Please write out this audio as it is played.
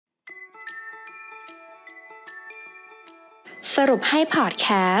สรุปให้พอดแค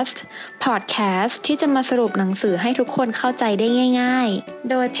สต์ที่จะมาสรุปหนังสือให้ทุกคนเข้าใจได้ง่ายๆ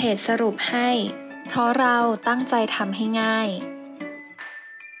โดยเพจสรุปให้เพราะเราตั้งใจทำให้ง่าย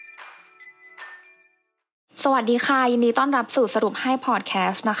สวัสดีค่ะยินดีต้อนรับสู่สรุปให้พอดแค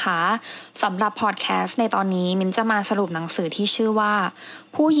สต์นะคะสำหรับพอดแคสต์ในตอนนี้มิ้นจะมาสรุปหนังสือที่ชื่อว่า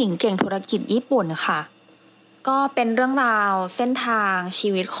ผู้หญิงเก่งธุรกิจญี่ปุ่นค่ะก็เป็นเรื่องราวเส้นทางชี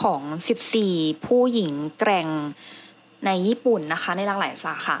วิตของ14ผู้หญิงแกร่งในญี่ปุ่นนะคะในหลากหลายส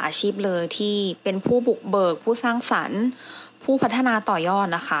าขาอาชีพเลยที่เป็นผู้บุกเบิกผู้สร้างสรรค์ผู้พัฒนาต่อยอด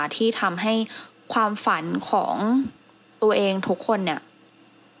นะคะที่ทำให้ความฝันของตัวเองทุกคนเนี่ย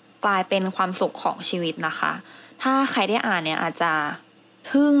กลายเป็นความสุขของชีวิตนะคะถ้าใครได้อ่านเนี่ยอาจจะ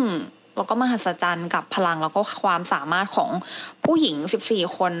ทึ่งแล้วก็มหัศจรรย์กับพลังแล้วก็ความสามารถของผู้หญิง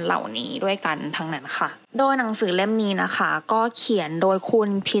14คนเหล่านี้ด้วยกันทั้งนั้นค่ะโดยหนังสือเล่มนี้นะคะก็เขียนโดยคุณ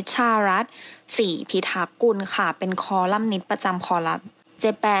พิชารัตน์ศรีพิทักษ์กุลค่ะเป็นคอลัมนิสต์ประจำคอลัมน์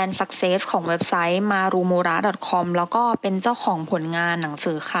Japan Success ของเว็บไซต์ marumura.com แล้วก็เป็นเจ้าของผลงานหนัง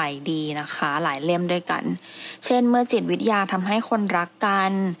สือขายดีนะคะหลายเล่มด้วยกันเช่นเมื่อจิตวิทยาทำให้คนรักกั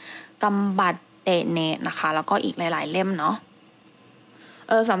นกำบัดเตะเนตนะคะแล้วก็อีกหลายๆเล่มเนาะ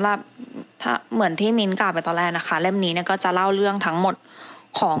สำหรับถ้าเหมือนที่มินกล่าวไปตอนแรกนะคะเล่มนี้เนี่ยก็จะเล่าเรื่องทั้งหมด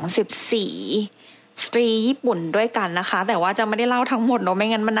ของ14สตรีญี่ปุ่นด้วยกันนะคะแต่ว่าจะไม่ได้เล่าทั้งหมดเนาะไม่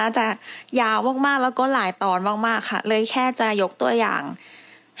งั้นมันน่าจะยาวมากๆแล้วก็หลายตอนมากๆค่ะเลยแค่จะยกตัวอย่าง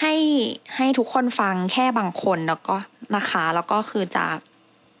ให้ทุกคนฟังแค่บางคนแล้วก็นะคะแล้วก็คือจะ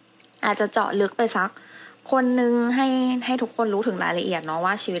อาจจะเจาะลึกไปสักคนนึงให้ทุกคนรู้ถึงรายละเอียดเนาะ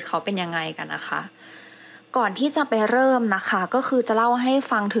ว่าชีวิตเขาเป็นยังไงกันนะคะก่อนที่จะไปเริ่มนะคะก็คือจะเล่าให้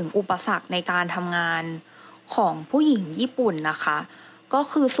ฟังถึงอุปสรรคในการทำงานของผู้หญิงญี่ปุ่นนะคะก็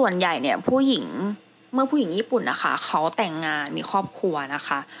คือส่วนใหญ่เนี่ยเมื่อผู้หญิงญี่ปุ่นนะคะเขาแต่งงานมีครอบครัวนะค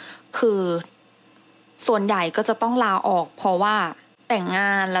ะคือส่วนใหญ่ก็จะต้องลาออกเพราะว่าแต่งง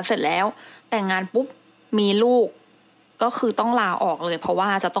านแล้วเสร็จแล้วแต่งงานปุ๊บมีลูกก็คือต้องลาออกเลยเพราะว่า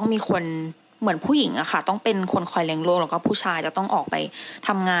จะต้องมีคนเหมือนผู้หญิงอะค่ะต้องเป็นคนคอยเลี้ยงลูกแล้วก็ผู้ชายจะต้องออกไปท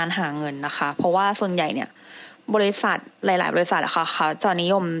ำงานหาเงินนะคะเพราะว่าส่วนใหญ่เนี่ยบริษัทหลายๆบริษัทอะค่ะเขาจะนิ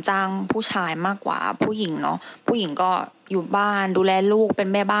ยมจ้างผู้ชายมากกว่าผู้หญิงเนาะผู้หญิงก็อยู่บ้านดูแลลูกเป็น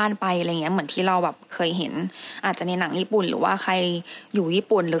แม่บ้านไปอะไรเงี้ยเหมือนที่เราแบบเคยเห็นอาจจะในหนังญี่ปุ่นหรือว่าใครอยู่ญี่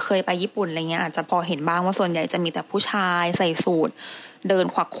ปุ่นหรือเคยไปญี่ปุ่นอะไรเงี้ยอาจจะพอเห็นบ้างว่าส่วนใหญ่จะมีแต่ผู้ชายใส่สูทเดิน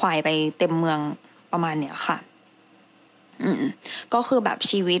ขวักไขว่ไปเต็มเมืองประมาณเนี้ยค่ะก็คือแบบ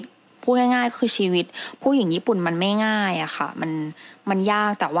ชีวิตพูดง่ายๆคือชีวิตผู้หญิงญี่ปุ่นมันไม่ง่ายอะค่ะมันยา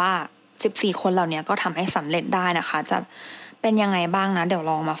กแต่ว่า14คนเหล่านี้ก็ทำให้สำเร็จได้นะคะจะเป็นยังไงบ้างนะเดี๋ยว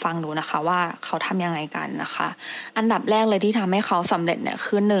ลองมาฟังดูนะคะว่าเขาทำยังไงกันนะคะอันดับแรกเลยที่ทำให้เขาสำเร็จเนี่ย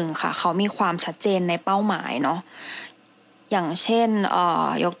คือ1ค่ะเขามีความชัดเจนในเป้าหมายเนาะอย่างเช่น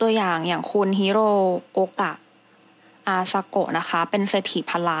ยกตัวอย่างคุณฮิโรโอกะอาซาโกะนะคะเป็นเศรษฐี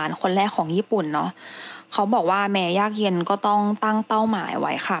พันล้านคนแรกของญี่ปุ่นเนาะเขาบอกว่าแม้ยากเย็นก็ต้องตั้งเป้าหมายไ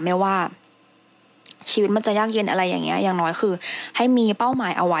ว้ค่ะไม่ว่าชีวิตมันจะยากเย็นอะไรอย่างเงี้ยอย่างน้อยคือให้มีเป้าหมา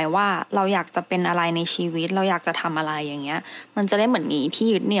ยเอาไว้ว่าเราอยากจะเป็นอะไรในชีวิตเราอยากจะทำอะไรอย่างเงี้ยมันจะได้เหมือนมีที่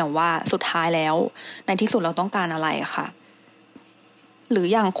ยึดเหนี่ยวว่าสุดท้ายแล้วในที่สุดเราต้องการอะไรค่ะหรือ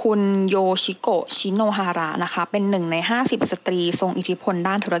อย่างคุณโยชิโกะชิโนฮาระนะคะเป็น1ใน50สตรีทรงอิทธิพล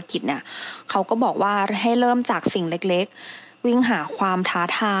ด้านธุรกิจเนี่ยเขาก็บอกว่าให้เริ่มจากสิ่งเล็กๆวิ่งหาความท้า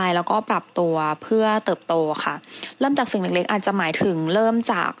ทายแล้วก็ปรับตัวเพื่อเติบโตค่ะเริ่มจากสิ่งเล็กๆอาจจะหมายถึงเริ่ม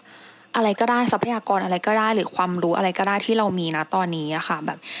จากอะไรก็ได้ทรัพยากรอะไรก็ได้หรือความรู้อะไรก็ได้ที่เรามีนะตอนนี้อะค่ะแ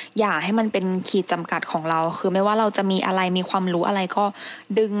บบอย่าให้มันเป็นขีดจำกัดของเราคือไม่ว่าเราจะมีอะไรมีความรู้อะไรก็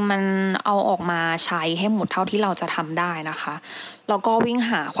ดึงมันเอาออกมาใช้ให้หมดเท่าที่เราจะทำได้นะคะแล้วก็วิ่ง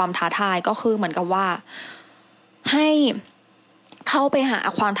หาความท้าทายก็คือเหมือนกับว่าให้เข้าไปหา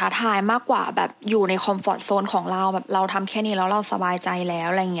ความท้าทายมากกว่าแบบอยู่ในคอมฟอร์ตโซนของเราแบบเราทำแค่นี้แล้วเราสบายใจแล้ว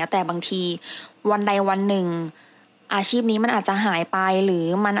อะไรเงี้ยแต่บางทีวันใดวันหนึ่งอาชีพนี้มันอาจจะหายไปหรือ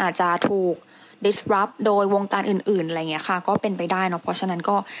มันอาจจะถูก disrupt โดยวงการอื่นๆอะไรเงี้ยค่ะก็เป็นไปได้เนาะเพราะฉะนั้น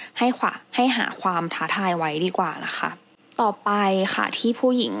ก็ให้หาความท้าทายไว้ดีกว่านะคะต่อไปค่ะที่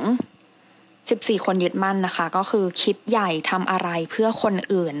ผู้หญิง14คนยึดมั่นนะคะก็คือคิดใหญ่ทำอะไรเพื่อคน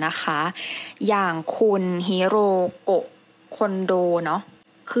อื่นนะคะอย่างคุณฮิโรโกะคอนโดเนาะ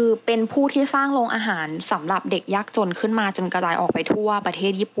คือเป็นผู้ที่สร้างโรงอาหารสำหรับเด็กยากจนขึ้นมาจนกระจายออกไปทั่วประเท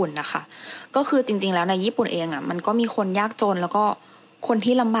ศญี่ปุ่นนะคะก็คือจริงๆแล้วในญี่ปุ่นเองอ่ะมันก็มีคนยากจนแล้วก็คน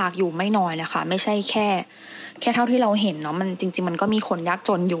ที่ลำบากอยู่ไม่น้อยนะคะไม่ใช่แค่เท่าที่เราเห็นเนาะมันจริงๆมันก็มีคนยากจ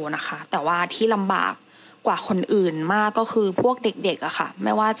นอยู่นะคะแต่ว่าที่ลำบากกว่าคนอื่นมากก็คือพวกเด็กๆอะค่ะไ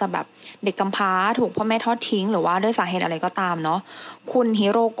ม่ว่าจะแบบเด็กกำพร้าถูกพ่อแม่ทอดทิ้งหรือว่าด้วยสาเหตุอะไรก็ตามเนาะคุณฮิ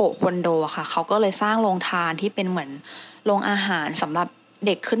โรโกะคอนโดค่ะเขาก็เลยสร้างโรงทานที่เป็นเหมือนโรงอาหารสำหรับ เ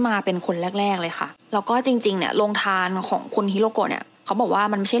ด็กขึ้นมาเป็นคนแรกๆเลยค่ะแล้วก็จริงๆเนี่ยโรงทานของคุณฮิโรโกะเนี่ยเขาบอกว่า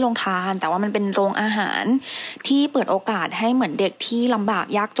มันไม่ใช่โรงทานแต่ว่ามันเป็นโรงอาหารที่เปิดโอกาสให้เหมือนเด็กที่ลำบาก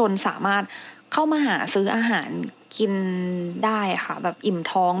ยากจนสามารถเข้ามาหาซื้ออาหารกินได้ค่ะแบบอิ่ม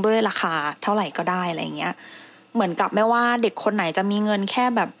ท้องด้วยราคาเท่าไหร่ก็ได้อะไรเงี้ยเหมือนกับไม่ว่าเด็กคนไหนจะมีเงินแค่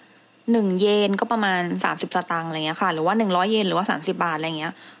แบบ1 เยนก็ประมาณ30 สตางค์อะไรเงี้ยค่ะหรือว่า100 เยนหรือว่า30 บาทอะไรเงี้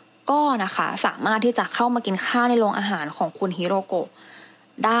ยก็นะคะสามารถที่จะเข้ามากินข้าวในโรงอาหารของคุณฮิโรโกะ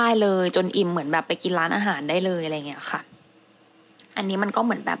ได้เลยจนอิ่มเหมือนแบบไปกินร้านอาหารได้เลยอะไรเงี้ยค่ะอันนี้มันก็เห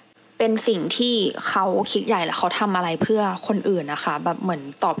มือนแบบเป็นสิ่งที่เขาคิดใหญ่แล้วเขาทำอะไรเพื่อคนอื่นนะคะแบบเหมือน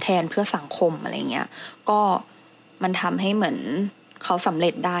ตอบแทนเพื่อสังคมอะไรเงี้ยก็มันทำให้เหมือนเขาสำเร็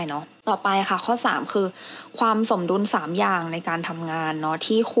จได้เนาะต่อไปค่ะข้อ3คือความสมดุล3อย่างในการทำงานเนาะ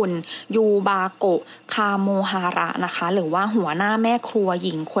ที่คุณยูบาโกะคาโมฮาระนะคะหรือว่าหัวหน้าแม่ครัวห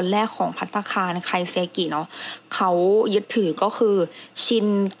ญิงคนแรกของภัตตาคารไคเซกิเนาะเขายึดถือก็คือชิน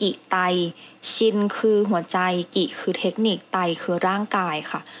กิไตชินคือหัวใจกิคือเทคนิคไตคือร่างกาย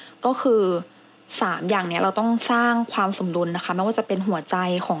ค่ะก็คือ3อย่างเนี้ยเราต้องสร้างความสมดุลนะคะไม่ว่าจะเป็นหัวใจ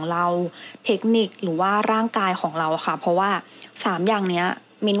ของเราเทคนิคหรือว่าร่างกายของเราค่ะเพราะว่า3อย่างเนี้ย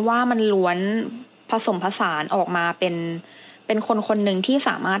มินว่ามันล้วนผสมผสานออกมาเป็นคนคนหนึ่งที่ส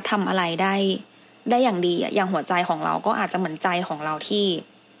ามารถทำอะไรได้อย่างดีอย่างหัวใจของเราก็อาจจะเหมือนใจของเราที่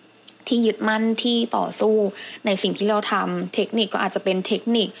ยึดมั่นที่ต่อสู้ในสิ่งที่เราทำเทคนิคก็อาจจะเป็นเทค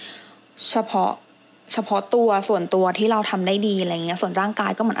นิคเฉพาะตัวส่วนตัวที่เราทำได้ดีอะไรเงี้ยส่วนร่างกา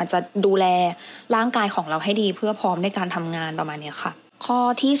ยก็เหมือนอาจจะดูแลร่างกายของเราให้ดีเพื่อพร้อมในการทำงานประมาณนี้ค่ะข้อ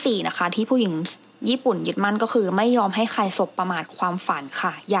ที่4นะคะที่ผู้หญิงญี่ปุ่นยึดมั่นก็คือไม่ยอมให้ใครสบประมาทความฝันค่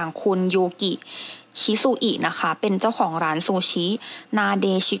ะอย่างคุณโยกิชิซุอินะคะเป็นเจ้าของร้านซูชินาเด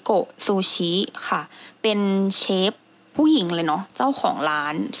ชิโกะซูชิค่ะเป็นเชฟผู้หญิงเลยเนาะเจ้าของร้า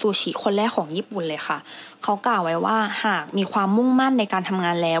นซูชิคนแรกของญี่ปุ่นเลยค่ะเขากล่าวไว้ว่าหากมีความมุ่งมั่นในการทำง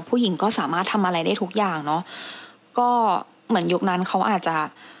านแล้วผู้หญิงก็สามารถทำอะไรได้ทุกอย่างเนาะก็เหมือนยุคนั้นเขาอาจจะ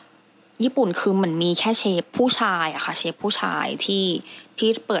ญี่ปุ่นคือเหมือนมีแค่เชฟผู้ชายอะค่ะเชฟผู้ชายที่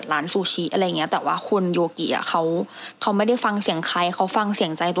เปิดร้านซูชิอะไรเงี้ยแต่ว่าคุณโยกิอะเขาไม่ได้ฟังเสียงใครเขาฟังเสีย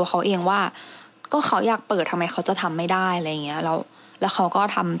งใจตัวเขาเองว่าก็เขาอยากเปิดทำไมเขาจะทำไม่ได้อะไรเงี้ยแล้วเขาก็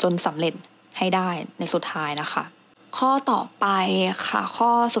ทำจนสำเร็จให้ได้ในสุดท้ายนะคะข้อต่อไปค่ะข้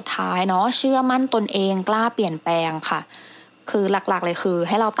อสุดท้ายเนาะเชื่อมั่นตนเองกล้าเปลี่ยนแปลงค่ะคือหลักๆเลยคือใ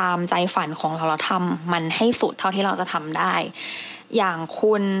ห้เราตามใจฝันของเราทำมันให้สุดเท่าที่เราจะทำได้อย่าง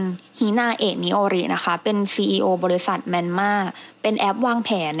คุณฮินาเอะนิโอรินะคะเป็น CEO บริษัทแมนมาเป็นแอปวางแผ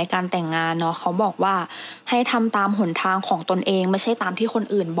นในการแต่งงานเนาะเขาบอกว่าให้ทำตามหนทางของตนเองไม่ใช่ตามที่คน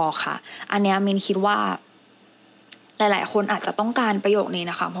อื่นบอกค่ะอันเนี้ยมินคิดว่าหลายๆคนอาจจะต้องการประโยคนี้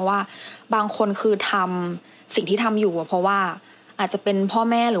นะคะเพราะว่าบางคนคือทำสิ่งที่ทำอยู่เพราะว่าอาจจะเป็นพ่อ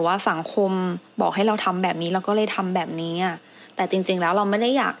แม่หรือว่าสังคมบอกให้เราทำแบบนี้แล้วก็เลยทำแบบนี้แต่จริงๆแล้วเราไม่ได้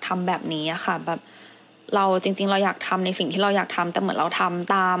อยากทำแบบนี้ค่ะแบบเราจริงๆเราอยากทำในสิ่งที่เราอยากทำแต่เหมือนเราท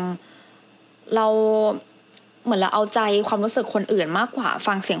ำตามเราเหมือนเราเอาใจความรู้สึกคนอื่นมากกว่า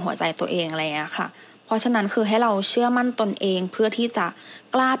ฟังเสียงหัวใจตัวเองอะไรอย่างเงี้ยค่ะเพราะฉะนั้นคือให้เราเชื่อมั่นตนเองเพื่อที่จะ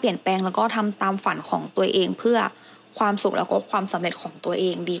กล้าเปลี่ยนแปลงแล้วก็ทำตามฝันของตัวเองเพื่อความสุขแล้วก็ความสำเร็จของตัวเอ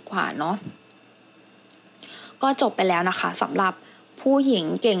งดีกว่าเนาะก็จบไปแล้วนะคะสำหรับผู้หญิง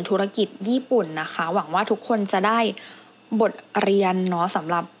เก่งธุรกิจญี่ปุ่นนะคะหวังว่าทุกคนจะได้บทเรียนเนาะสำ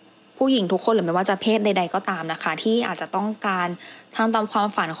หรับผู้หญิงทุกคนหรือไม่ว่าจะเพศใดๆก็ตามนะคะที่อาจจะต้องการทำตามความ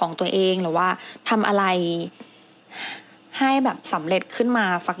ฝันของตัวเองหรือว่าทำอะไรให้แบบสำเร็จขึ้นมา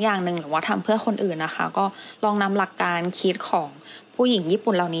สักอย่างหนึ่งหรือว่าทำเพื่อคนอื่นนะคะก็ลองนำหลักการคิดของผู้หญิงญี่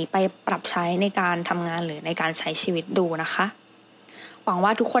ปุ่นเหล่านี้ไปปรับใช้ในการทำงานหรือในการใช้ชีวิตดูนะคะหวังว่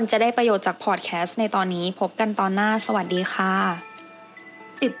าทุกคนจะได้ประโยชน์จากพอดแคสต์ในตอนนี้พบกันตอนหน้าสวัสดีค่ะ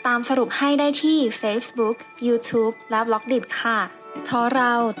ติดตามสรุปให้ได้ที่ Facebook, YouTube และ Blogdit ค่ะเพราะเร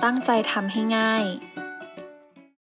าตั้งใจทำให้ง่าย